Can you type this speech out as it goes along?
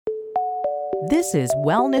This is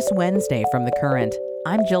Wellness Wednesday from The Current.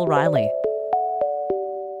 I'm Jill Riley.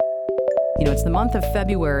 It's the month of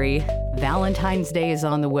February. Valentine's Day is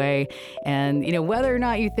on the way. And, whether or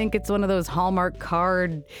not you think it's one of those Hallmark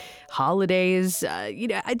card holidays,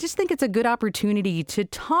 I just think it's a good opportunity to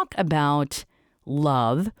talk about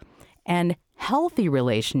love and healthy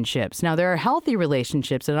relationships. Now, there are healthy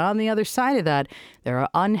relationships, and on the other side of that, there are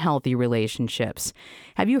unhealthy relationships.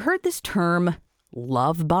 Have you heard this term,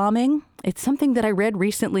 love bombing? It's something that I read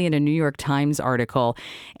recently in a New York Times article.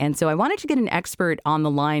 And so I wanted to get an expert on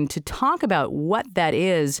the line to talk about what that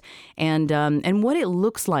is and what it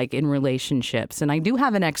looks like in relationships. And I do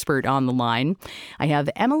have an expert on the line. I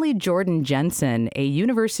have Emily Jordan Jensen, a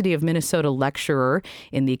University of Minnesota lecturer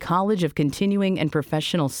in the College of Continuing and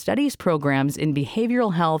Professional Studies programs in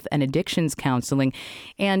behavioral health and addictions counseling.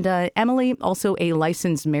 And Emily, also a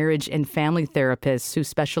licensed marriage and family therapist who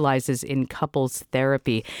specializes in couples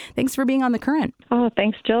therapy. Thanks for being on The Current. Oh,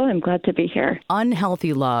 thanks, Jill. I'm glad to be here.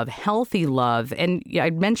 Unhealthy love, healthy love. And I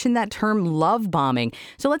mentioned that term love bombing.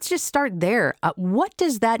 So let's just start there. What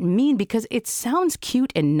does that mean? Because it sounds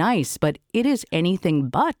cute and nice, but it is anything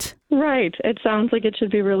but. Right. It sounds like it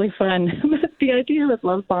should be really fun. The idea with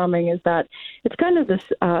love bombing is that it's kind of this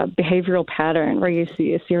behavioral pattern where you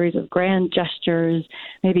see a series of grand gestures,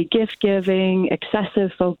 maybe gift giving,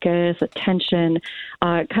 excessive focus, attention,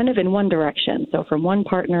 kind of in one direction. So from one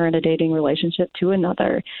partner in a dating relationship to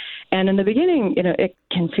another. And in the beginning, it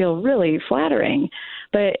can feel really flattering.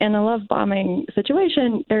 But in a love bombing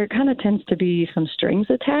situation, there kind of tends to be some strings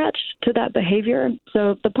attached to that behavior.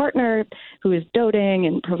 So the partner who is doting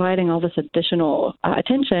and providing all this additional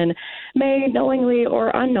attention may knowingly or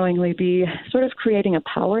unknowingly be sort of creating a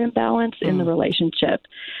power imbalance in the relationship.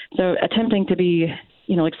 So attempting to be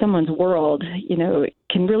like someone's world,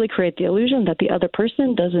 can really create the illusion that the other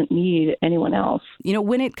person doesn't need anyone else.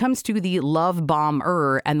 When it comes to the love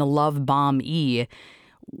bomber and the love bomb-e,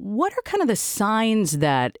 what are kind of the signs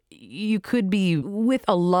that you could be with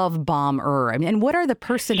a love bomber? And what are the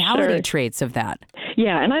personality traits of that?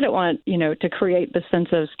 Yeah, and I don't want, to create this sense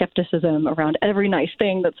of skepticism around every nice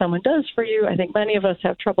thing that someone does for you. I think many of us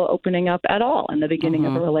have trouble opening up at all in the beginning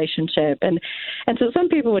of a relationship. And so some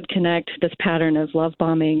people would connect this pattern of love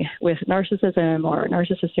bombing with narcissism or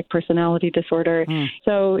narcissistic personality disorder.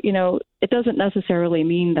 So, it doesn't necessarily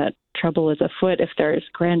mean that trouble is afoot if there's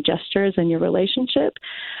grand gestures in your relationship.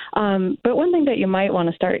 But one thing that you might want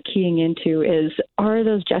to start keying into is, are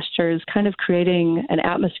those gestures kind of creating an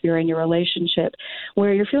atmosphere in your relationship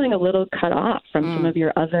where you're feeling a little cut off from some of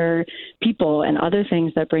your other people and other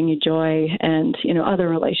things that bring you joy and, other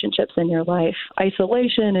relationships in your life?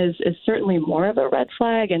 Isolation is certainly more of a red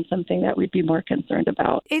flag and something that we'd be more concerned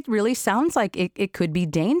about. It really sounds like it could be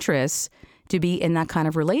dangerous to be in that kind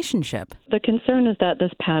of relationship. The concern is that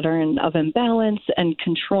this pattern of imbalance and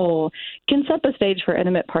control can set the stage for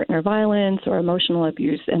intimate partner violence or emotional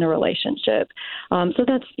abuse in a relationship. So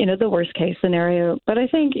that's, the worst case scenario. But I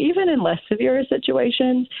think even in less severe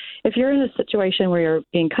situations, if you're in a situation where you're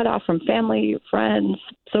being cut off from family, friends,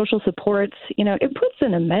 social supports, it puts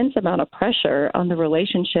an immense amount of pressure on the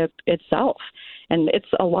relationship itself. And it's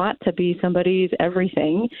a lot to be somebody's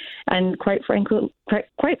everything. And quite frankly,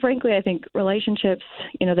 I think relationships,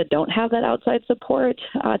 that don't have that outside support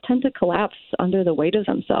tend to collapse under the weight of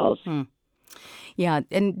themselves. Yeah.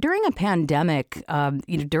 And during a pandemic,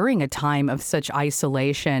 during a time of such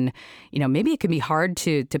isolation, maybe it can be hard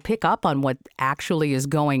to pick up on what actually is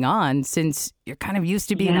going on since you're kind of used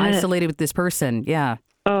to being isolated with this person. Yeah.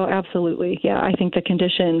 Oh, absolutely. Yeah. I think the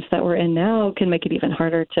conditions that we're in now can make it even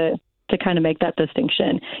harder to kind of make that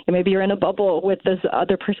distinction. And maybe you're in a bubble with this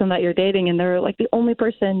other person that you're dating and they're like the only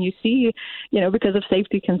person you see, because of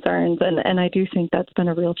safety concerns. And I do think that's been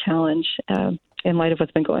a real challenge in light of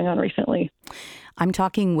what's been going on recently. I'm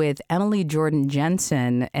talking with Emily Jordan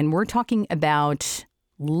Jensen, and we're talking about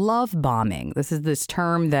love bombing. This is this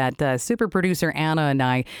term that super producer Anna and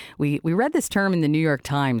I, we read this term in the New York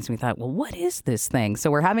Times. We thought, well, what is this thing?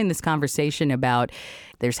 So we're having this conversation about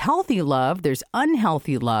there's healthy love, there's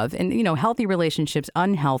unhealthy love, and, healthy relationships,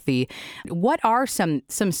 unhealthy. What are some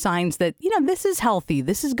signs that, this is healthy,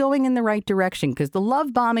 this is going in the right direction? Because the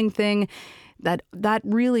love bombing thing, that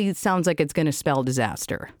really sounds like it's going to spell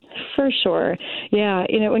disaster. For sure. Yeah.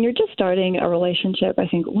 When you're just starting a relationship, I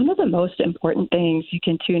think one of the most important things you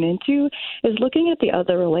can tune into is looking at the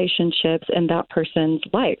other relationships in that person's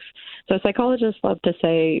life. So psychologists love to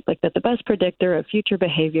say that the best predictor of future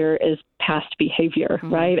behavior is past behavior,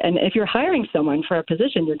 right? And if you're hiring someone for a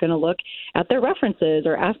position, you're going to look at their references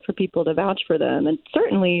or ask for people to vouch for them. And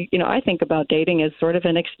certainly, I think about dating as sort of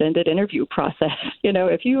an extended interview process.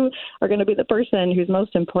 If you are going to be the person who's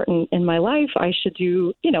most important in my life, I should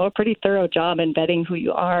do, a pretty thorough job in vetting who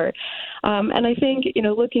you are. And I think,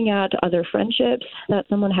 looking at other friendships that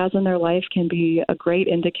someone has in their life can be a great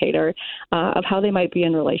indicator of how they might be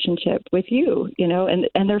in relationship with you,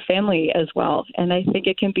 and their family as well. And I think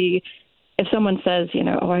it can be, if someone says,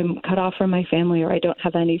 oh, I'm cut off from my family or I don't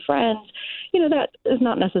have any friends, that is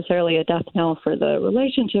not necessarily a death knell for the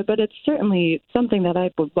relationship, but it's certainly something that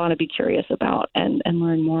I would want to be curious about and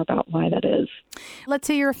learn more about why that is. Let's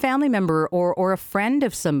say you're a family member or a friend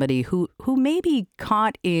of somebody who may be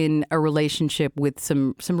caught in a relationship with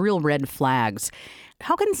some real red flags.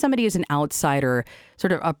 How can somebody as an outsider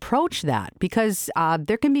sort of approach that? Because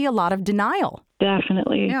there can be a lot of denial.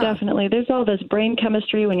 Definitely. There's all this brain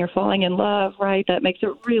chemistry when you're falling in love, right? That makes it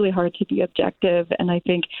really hard to be objective. And I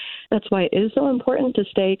think that's why it is so important to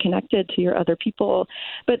stay connected to your other people.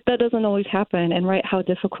 But that doesn't always happen. And how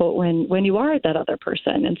difficult when you are that other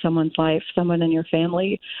person in someone's life, someone in your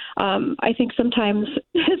family. I think sometimes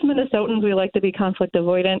as Minnesotans, we like to be conflict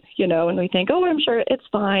avoidant, and we think, oh, I'm sure it's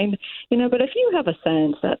fine. But if you have a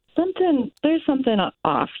sense that there's something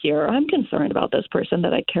off here, I'm concerned about this person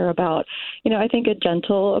that I care about, I think a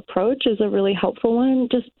gentle approach is a really helpful one.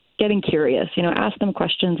 Just getting curious, ask them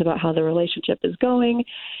questions about how the relationship is going.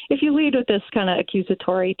 If you lead with this kind of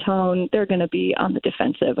accusatory tone, they're going to be on the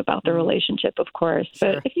defensive about the relationship, of course.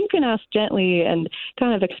 Sure. But if you can ask gently and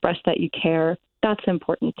kind of express that you care, that's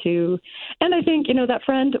important too. And I think, that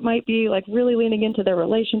friend might be really leaning into their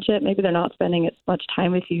relationship. Maybe they're not spending as much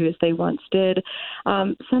time with you as they once did.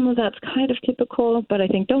 Some of that's kind of typical, but I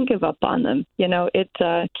think don't give up on them.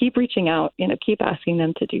 Keep reaching out, keep asking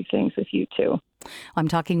them to do things with you too. I'm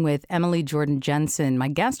talking with Emily Jordan Jensen, my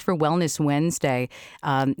guest for Wellness Wednesday.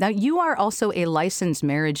 Now, you are also a licensed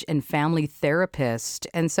marriage and family therapist.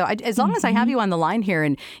 And so as long as I have you on the line here,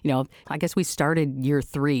 and, I guess we started year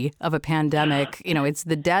 3 of a pandemic, it's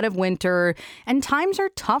the dead of winter and times are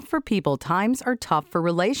tough for people. Times are tough for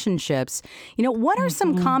relationships. What are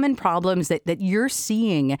some common problems that you're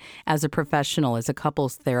seeing as a professional, as a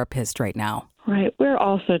couples therapist right now? Right. We're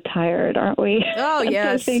all so tired, aren't we? Oh,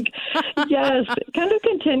 yes. I think, yes, kind of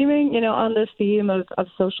continuing, on this theme of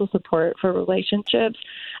social support for relationships.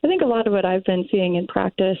 I think a lot of what I've been seeing in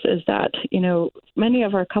practice is that, many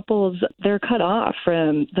of our couples, they're cut off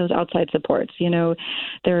from those outside supports.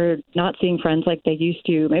 They're not seeing friends like they used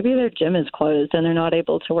to. Maybe their gym is closed and they're not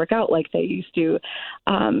able to work out like they used to.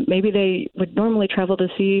 Maybe they would normally travel to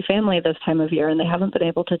see family this time of year and they haven't been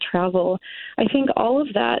able to travel. I think all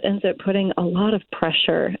of that ends up putting a lot of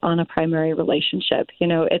pressure on a primary relationship.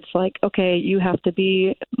 It's like, okay, you have to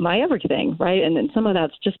be my everything, right? And then some of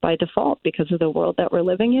that's just by default because of the world that we're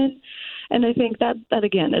living in. And I think that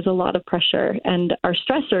again, is a lot of pressure. And our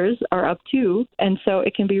stressors are up too. And so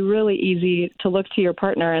it can be really easy to look to your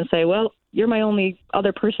partner and say, well, you're my only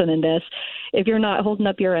other person in this. If you're not holding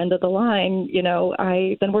up your end of the line,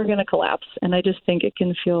 then we're going to collapse. And I just think it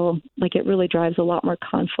can feel like it really drives a lot more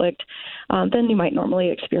conflict than you might normally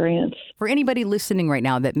experience. For anybody listening right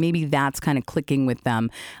now that maybe that's kind of clicking with them,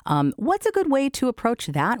 what's a good way to approach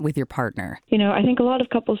that with your partner? I think a lot of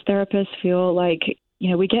couples therapists feel like,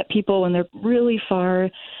 we get people when they're really far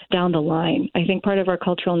down the line. I think part of our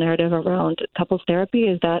cultural narrative around couples therapy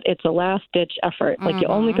is that it's a last-ditch effort. Like you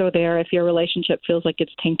only go there if your relationship feels like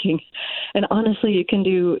it's tanking. And honestly, you can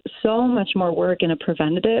do so much more work in a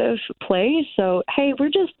preventative place. So, hey, we're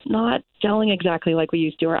just not gelling exactly like we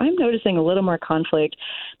used to, or I'm noticing a little more conflict.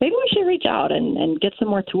 Maybe we should reach out and get some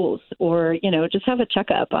more tools, or, just have a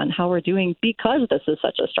checkup on how we're doing because this is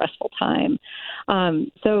such a stressful time.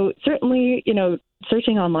 So certainly,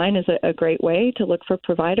 searching online is a great way to look for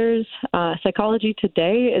providers. Psychology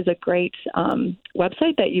Today is a great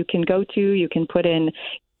website that you can go to. You can put in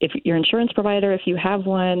if your insurance provider, if you have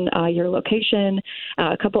one, your location,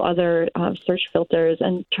 a couple other search filters,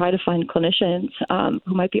 and try to find clinicians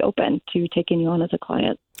who might be open to taking you on as a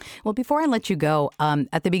client. Well, before I let you go,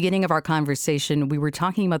 at the beginning of our conversation, we were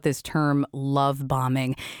talking about this term love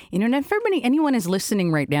bombing. And if anyone is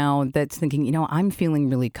listening right now that's thinking, I'm feeling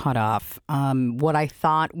really cut off. What I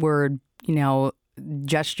thought were,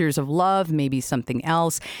 gestures of love, maybe something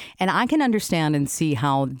else. And I can understand and see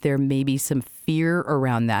how there may be some fear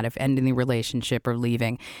around that of ending the relationship or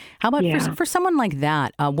leaving. How about for someone like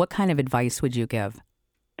that, what kind of advice would you give?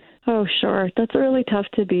 Oh, sure. That's a really tough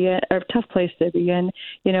place to be in,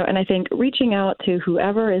 and I think reaching out to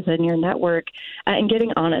whoever is in your network and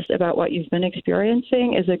getting honest about what you've been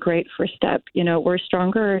experiencing is a great first step. We're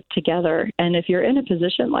stronger together. And if you're in a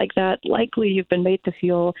position like that, likely you've been made to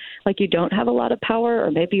feel like you don't have a lot of power,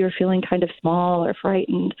 or maybe you're feeling kind of small or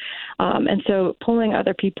frightened. And so pulling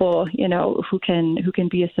other people, who can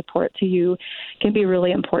be a support to you can be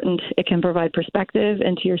really important. It can provide perspective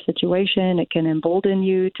into your situation. It can embolden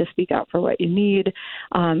you to speak out for what you need.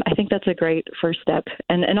 I think that's a great first step.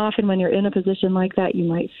 And often when you're in a position like that, you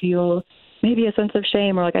might feel maybe a sense of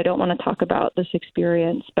shame or like, I don't want to talk about this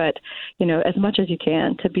experience. But, as much as you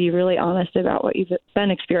can, to be really honest about what you've been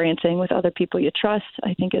experiencing with other people you trust,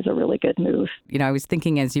 I think is a really good move. I was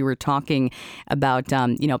thinking as you were talking about,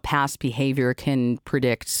 past behavior can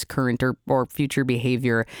predict current or future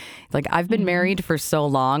behavior. Like I've been married for so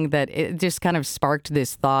long that it just kind of sparked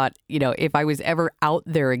this thought, if I was ever out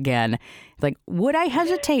there again, like, would I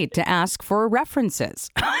hesitate to ask for references?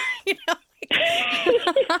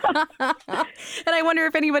 And I wonder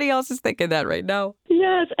if anybody else is thinking that right now.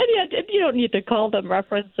 Yes, and yet you don't need to call them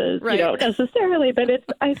references, right. Necessarily, but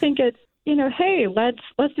I think it's, hey,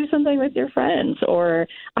 let's do something with your friends, or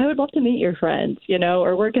I would love to meet your friends,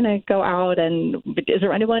 or we're going to go out, and is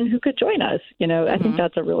there anyone who could join us? I think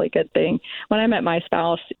that's a really good thing. When I met my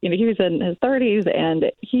spouse, he was in his 30s, and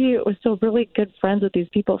he was still really good friends with these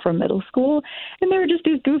people from middle school, and they were just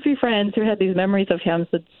these goofy friends who had these memories of him,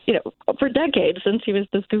 for decades since he was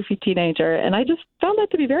this goofy teenager, and I just found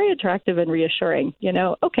that to be very attractive and reassuring.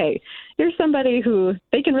 Okay, here's somebody who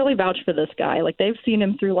they can really vouch for this guy, like they've seen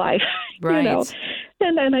him through life. Right.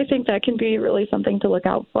 And I think that can be really something to look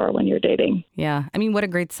out for when you're dating. Yeah. I mean, what a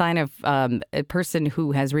great sign of a person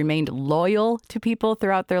who has remained loyal to people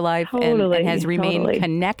throughout their life and has remained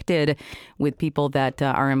connected with people that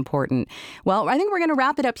are important. Well, I think we're going to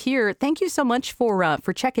wrap it up here. Thank you so much for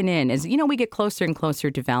checking in. As we get closer and closer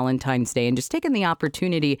to Valentine's Day and just taking the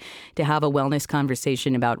opportunity to have a wellness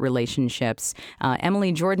conversation about relationships.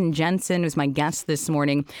 Emily Jordan Jensen was my guest this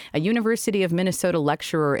morning, a University of Minnesota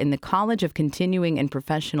lecturer in the College of Continuing and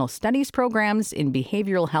Professional Studies programs in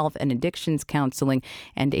behavioral health and addictions counseling,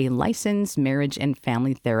 and a licensed marriage and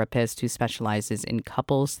family therapist who specializes in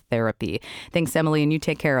couples therapy. Thanks, Emily, and you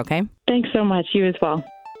take care, okay? Thanks so much. You as well.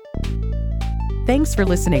 Thanks for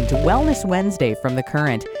listening to Wellness Wednesday from The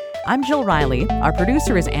Current. I'm Jill Riley, our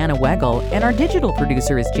producer is Anna Weggel, and our digital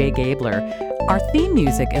producer is Jay Gabler. Our theme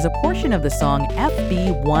music is a portion of the song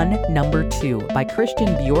FB1 No. 2 by Christian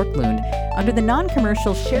Bjorklund under the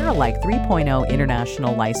non-commercial Share-alike 3.0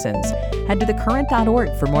 international license. Head to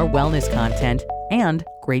thecurrent.org for more wellness content and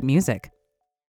great music.